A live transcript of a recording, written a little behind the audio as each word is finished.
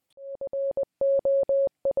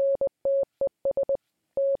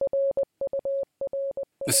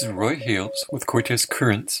This is Roy Hales with Cortes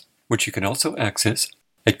Currents, which you can also access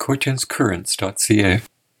at cortescurrents.ca.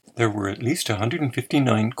 There were at least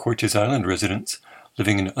 159 Cortes Island residents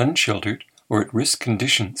living in unsheltered or at-risk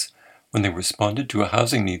conditions when they responded to a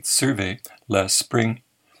housing needs survey last spring.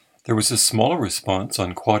 There was a smaller response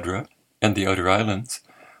on Quadra and the Outer Islands,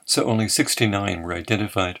 so only 69 were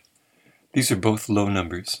identified. These are both low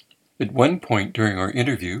numbers. At one point during our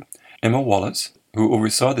interview, Emma Wallace, who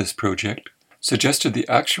oversaw this project, suggested the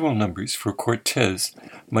actual numbers for Cortes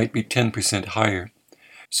might be 10% higher.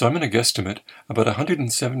 So I'm going to guesstimate about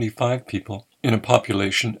 175 people in a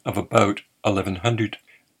population of about 1,100.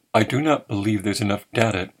 I do not believe there's enough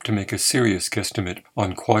data to make a serious guesstimate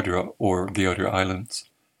on Quadra or the Outer Islands.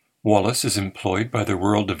 Wallace is employed by the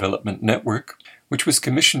Rural Development Network, which was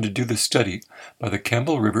commissioned to do the study by the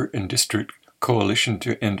Campbell River and District Coalition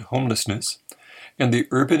to End Homelessness and the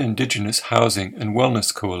Urban Indigenous Housing and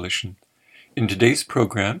Wellness Coalition. In today's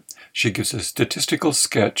program, she gives a statistical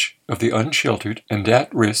sketch of the unsheltered and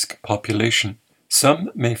at-risk population.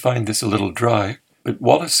 Some may find this a little dry, but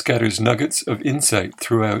Wallace scatters nuggets of insight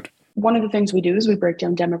throughout. One of the things we do is we break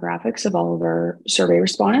down demographics of all of our survey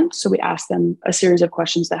respondents. So we ask them a series of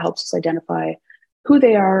questions that helps us identify who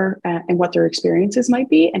they are and what their experiences might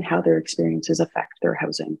be and how their experiences affect their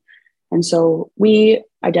housing. And so we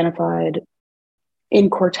identified in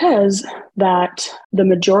Cortes that the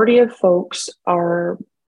majority of folks are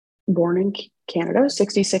born in Canada.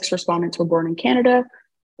 66 respondents were born in Canada,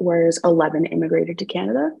 whereas 11 immigrated to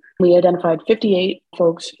Canada. We identified 58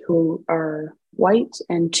 folks who are white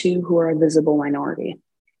and 2 who are a visible minority.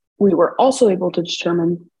 We were also able to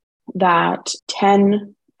determine that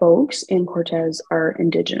 10 folks in Cortes are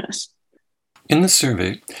Indigenous. In the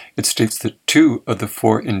survey, it states that 2 of the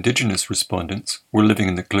 4 Indigenous respondents were living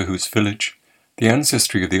in the Glahoos village. The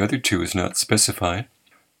ancestry of the other 2 is not specified.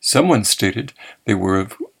 Someone stated they were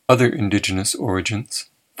of other Indigenous origins.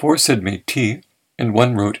 4 said Métis, and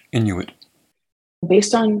 1 wrote Inuit.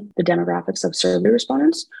 Based on the demographics of survey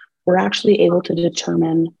respondents, we're actually able to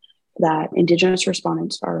determine that Indigenous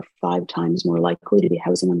respondents are 5 times more likely to be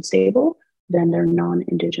housing unstable than their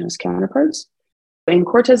non-Indigenous counterparts. In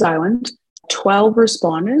Cortes Island, 12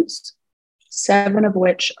 respondents, 7 of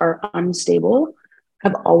which are unstable,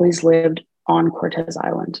 have always lived on Cortes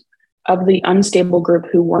Island. Of the unstable group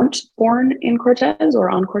who weren't born in Cortes or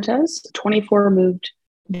on Cortes, 24 moved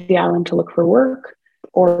to the island to look for work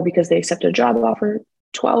or because they accepted a job offer.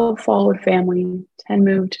 12 followed family, 10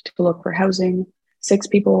 moved to look for housing. 6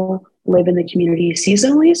 people live in the community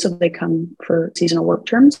seasonally, so they come for seasonal work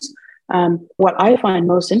terms. What I find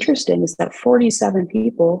most interesting is that 47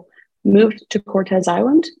 people moved to Cortes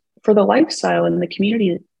Island for the lifestyle and the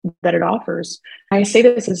community that it offers. I say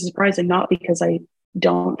this is surprising, not because I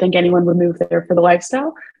don't think anyone would move there for the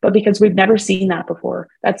lifestyle, but because we've never seen that before.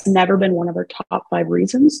 That's never been one of our top 5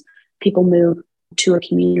 reasons people move to a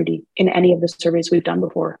community in any of the surveys we've done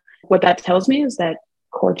before. What that tells me is that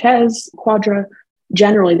Cortes, Quadra,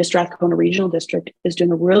 generally the Strathcona Regional District is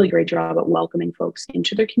doing a really great job at welcoming folks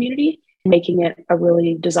into their community, making it a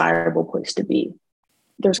really desirable place to be.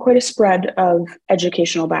 There's quite a spread of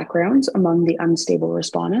educational backgrounds among the unstable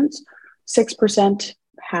respondents. 6%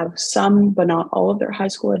 have some, but not all of their high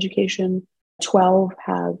school education. 12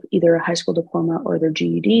 have either a high school diploma or their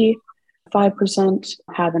GED. 5%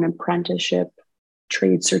 have an apprenticeship,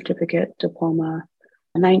 trade certificate, diploma.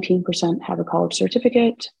 19% have a college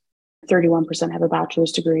certificate. 31% have a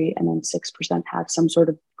bachelor's degree, and then 6% have some sort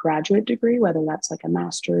of graduate degree, whether that's like a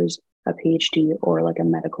master's, a PhD, or like a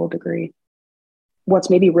medical degree.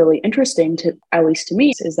 What's maybe really interesting, to at least to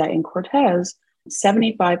me, is that in Cortes,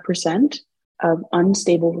 75% of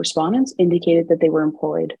unstable respondents indicated that they were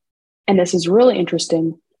employed. And this is really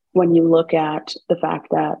interesting when you look at the fact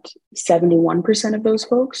that 71% of those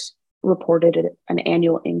folks reported an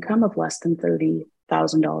annual income of less than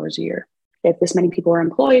 $30,000 a year. If this many people are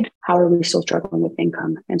employed, how are we still struggling with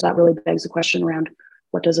income? And so that really begs the question around,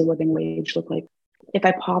 what does a living wage look like? If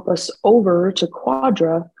I pop us over to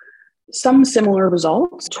Quadra, some similar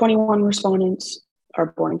results. 21 respondents are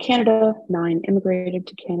born in Canada, 9 immigrated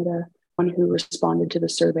to Canada. 1 who responded to the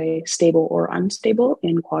survey, stable or unstable,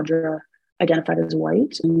 in Quadra, identified as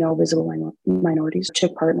white, and no visible minorities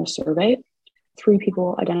took part in the survey. 3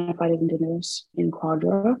 people identified as Indigenous in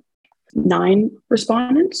Quadra. 9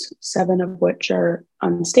 respondents, 7 of which are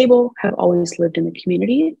unstable, have always lived in the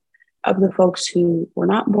community. Of the folks who were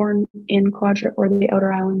not born in Quadra or the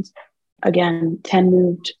Outer Islands, again, 10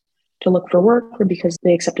 moved to look for work or because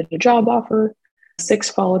they accepted a job offer. 6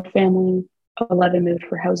 followed family, 11 moved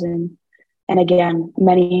for housing. And again,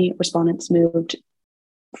 many respondents moved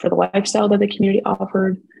for the lifestyle that the community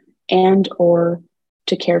offered and or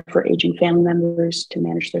to care for aging family members, to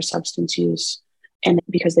manage their substance use, and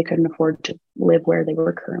because they couldn't afford to live where they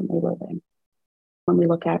were currently living. When we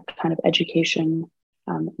look at kind of education,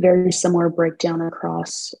 very similar breakdown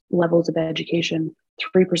across levels of education.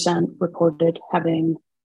 3% reported having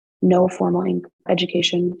no formal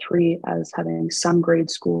education, 3 as having some grade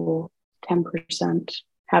school, 10%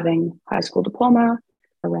 having high school diploma,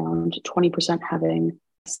 around 20% having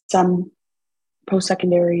some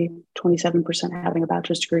post-secondary, 27% having a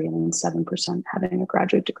bachelor's degree, and then 7% having a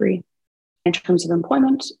graduate degree. In terms of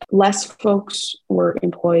employment, less folks were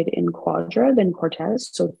employed in Quadra than Cortez.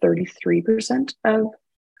 So 33% of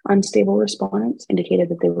unstable respondents indicated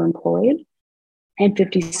that they were employed, and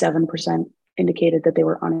 57% indicated that they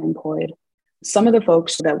were unemployed. Some of the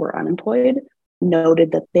folks that were unemployed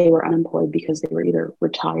noted that they were unemployed because they were either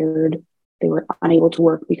retired, they were unable to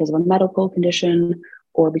work because of a medical condition,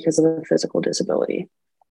 or because of a physical disability.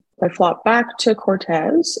 If I flop back to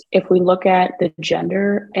Cortez, if we look at the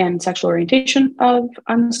gender and sexual orientation of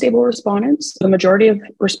unstable respondents, the majority of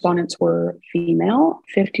respondents were female.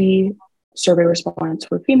 50 survey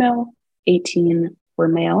respondents were female, 18 were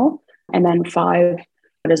male, and then 5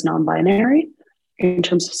 as non-binary. In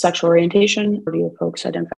terms of sexual orientation, 40 of folks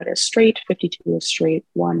identified as straight, 52 as straight,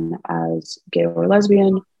 1 as gay or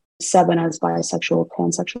lesbian, 7 as bisexual,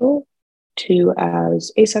 pansexual, 2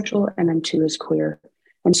 as asexual, and then 2 as queer.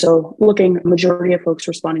 And so looking, majority of folks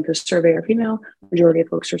responding to the survey are female, majority of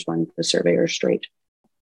folks responding to the survey are straight.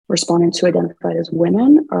 Respondents who identified as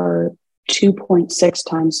women are 2.6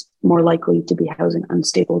 times more likely to be housing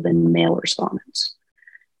unstable than male respondents.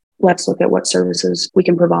 Let's look at what services we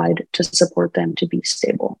can provide to support them to be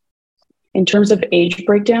stable. In terms of age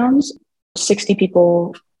breakdowns, 60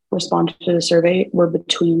 people responded to the survey were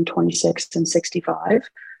between 26 and 65.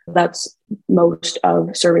 That's most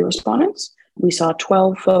of survey respondents. We saw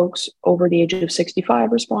 12 folks over the age of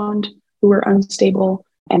 65 respond who were unstable,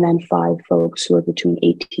 and then 5 folks who were between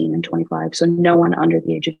 18 and 25. So no one under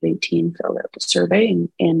the age of 18 filled out the survey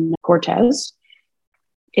in Cortez.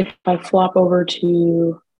 If I flop over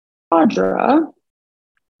to Quadra,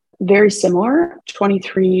 very similar,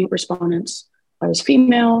 23 respondents as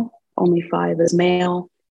female, only 5 as male,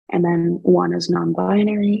 and then 1 as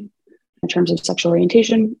non-binary. In terms of sexual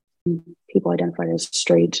orientation, people identified as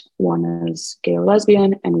straight, 1 as gay or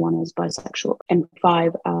lesbian, and 1 as bisexual, and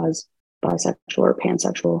 5 as bisexual or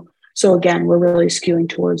pansexual. So again, we're really skewing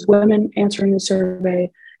towards women answering the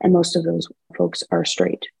survey, and most of those folks are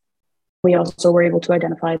straight. We also were able to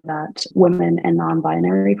identify that women and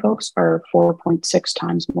non-binary folks are 4.6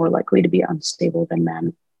 times more likely to be unstable than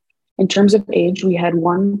men. In terms of age, we had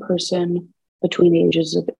 1 person between the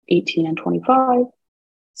ages of 18 and 25,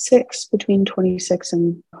 6 between 26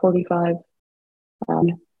 and 45,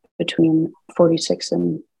 between 46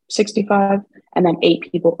 and 65, and then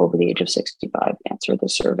 8 people over the age of 65 answered the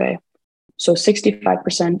survey. So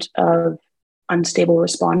 65% of unstable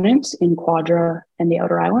respondents in Quadra and the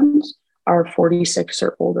Outer Islands are 46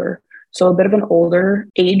 or older. So a bit of an older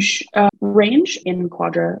age range in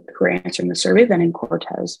Quadra who are answering the survey than in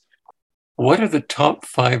Cortez. What are the top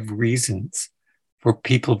 5 reasons for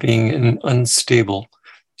people being in unstable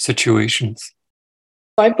situations?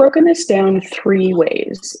 I've broken this down 3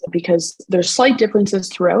 ways because there's slight differences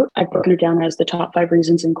throughout. I've broken it down as the top 5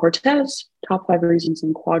 reasons in Cortez, top 5 reasons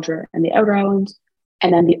in Quadra and the Outer Islands,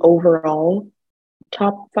 and then the overall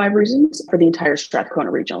top 5 reasons for the entire Strathcona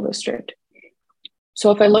Regional District. So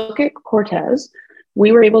if I look at Cortez,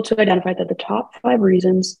 we were able to identify that the top 5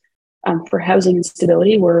 reasons for housing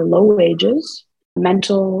instability were low wages,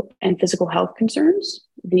 mental and physical health concerns,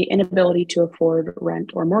 the inability to afford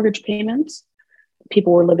rent or mortgage payments.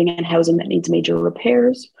 People were living in housing that needs major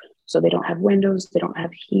repairs. So they don't have windows, they don't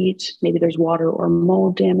have heat, maybe there's water or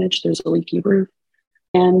mold damage, there's a leaky roof,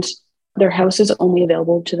 and their house is only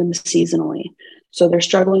available to them seasonally. So they're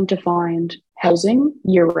struggling to find housing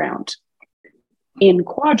year round. In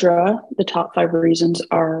Quadra, the top 5 reasons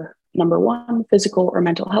are number 1, physical or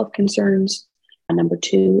mental health concerns. And number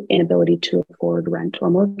 2, inability to afford rent or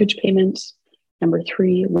mortgage payments. Number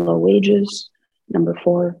 3, low wages. Number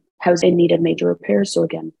 4, housing in need of major repairs. So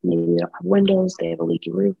again, maybe they don't have windows, they have a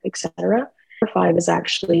leaky roof, etc. Number 5 is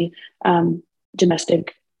actually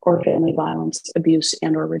domestic or family violence, abuse,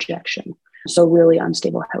 and or rejection. So really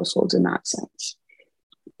unstable households in that sense.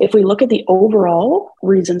 If we look at the overall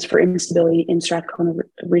reasons for instability in Strathcona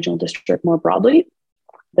Regional District more broadly,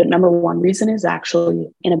 the number 1 reason is actually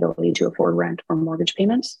inability to afford rent or mortgage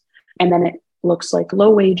payments. And then it looks like low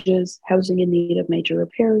wages, housing in need of major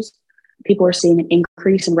repairs. People are seeing an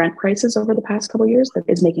increase in rent prices over the past couple of years that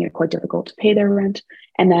is making it quite difficult to pay their rent.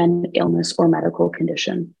 And then illness or medical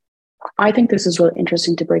condition. I think this is really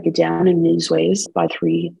interesting to break it down in these ways by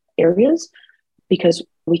 3 areas, because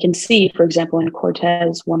we can see, for example, in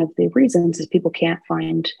Cortez, one of the reasons is people can't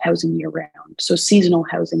find housing year round. So seasonal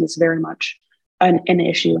housing is very much an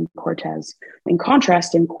issue in Cortez. In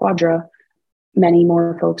contrast, in Quadra, many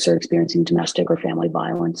more folks are experiencing domestic or family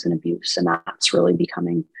violence and abuse, and that's really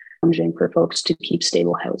becoming challenging for folks to keep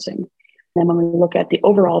stable housing. And when we look at the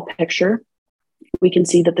overall picture, we can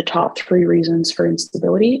see that the top 3 reasons for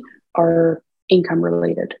instability are income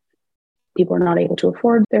related. People are not able to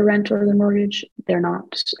afford their rent or their mortgage. They're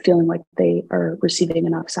not feeling like they are receiving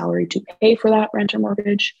enough salary to pay for that rent or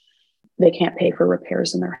mortgage. They can't pay for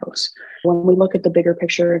repairs in their house. When we look at the bigger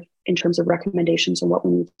picture in terms of recommendations on what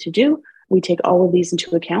we need to do, we take all of these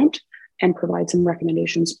into account and provide some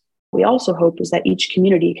recommendations. We also hope is that each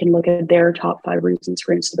community can look at their top 5 reasons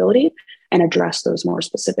for instability and address those more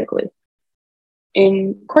specifically.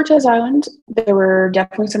 In Cortez Island, there were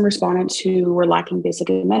definitely some respondents who were lacking basic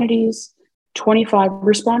amenities. 25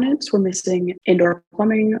 respondents were missing indoor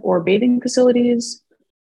plumbing or bathing facilities.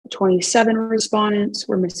 27 respondents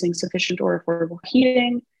were missing sufficient or affordable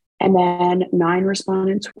heating. And then 9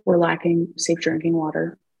 respondents were lacking safe drinking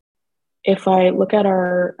water. If I look at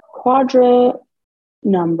our Quadra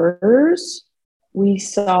numbers, we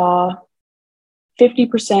saw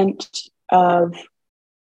 50% of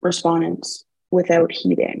respondents without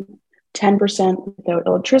heating, 10% without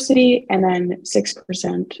electricity, and then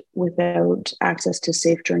 6% without access to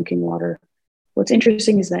safe drinking water. What's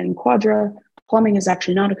interesting is that in Quadra, plumbing is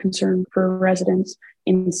actually not a concern for residents.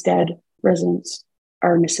 Instead, residents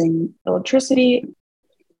are missing electricity.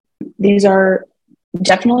 These are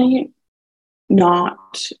definitely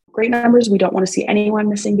not great numbers. We don't want to see anyone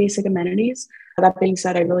missing basic amenities. That being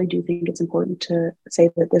said, I really do think it's important to say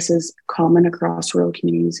that this is common across rural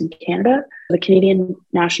communities in Canada. The Canadian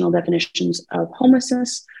national definitions of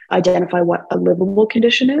homelessness identify what a livable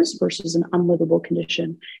condition is versus an unlivable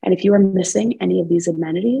condition. And if you are missing any of these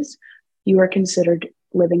amenities, you are considered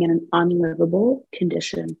living in an unlivable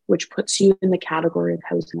condition, which puts you in the category of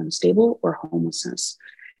housing unstable or homelessness.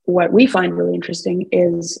 What we find really interesting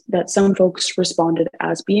is that some folks responded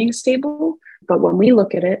as being stable, but when we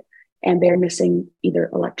look at it and they're missing either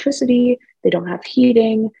electricity, they don't have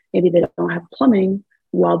heating, maybe they don't have plumbing,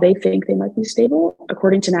 while they think they might be stable,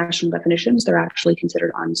 according to national definitions, they're actually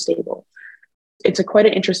considered unstable. It's quite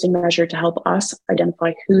an interesting measure to help us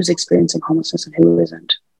identify who's experiencing homelessness and who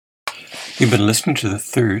isn't. You've been listening to the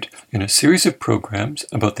 3rd in a series of programs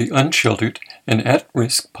about the unsheltered and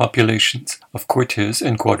at-risk populations of Cortez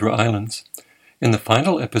and Quadra Islands. In the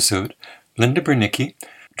final episode, Linda Bernicki,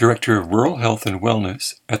 Director of Rural Health and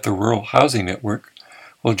Wellness at the Rural Housing Network,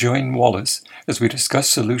 will join Wallace as we discuss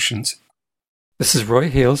solutions. This is Roy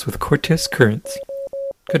Hales with Cortez Currents.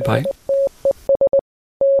 Goodbye.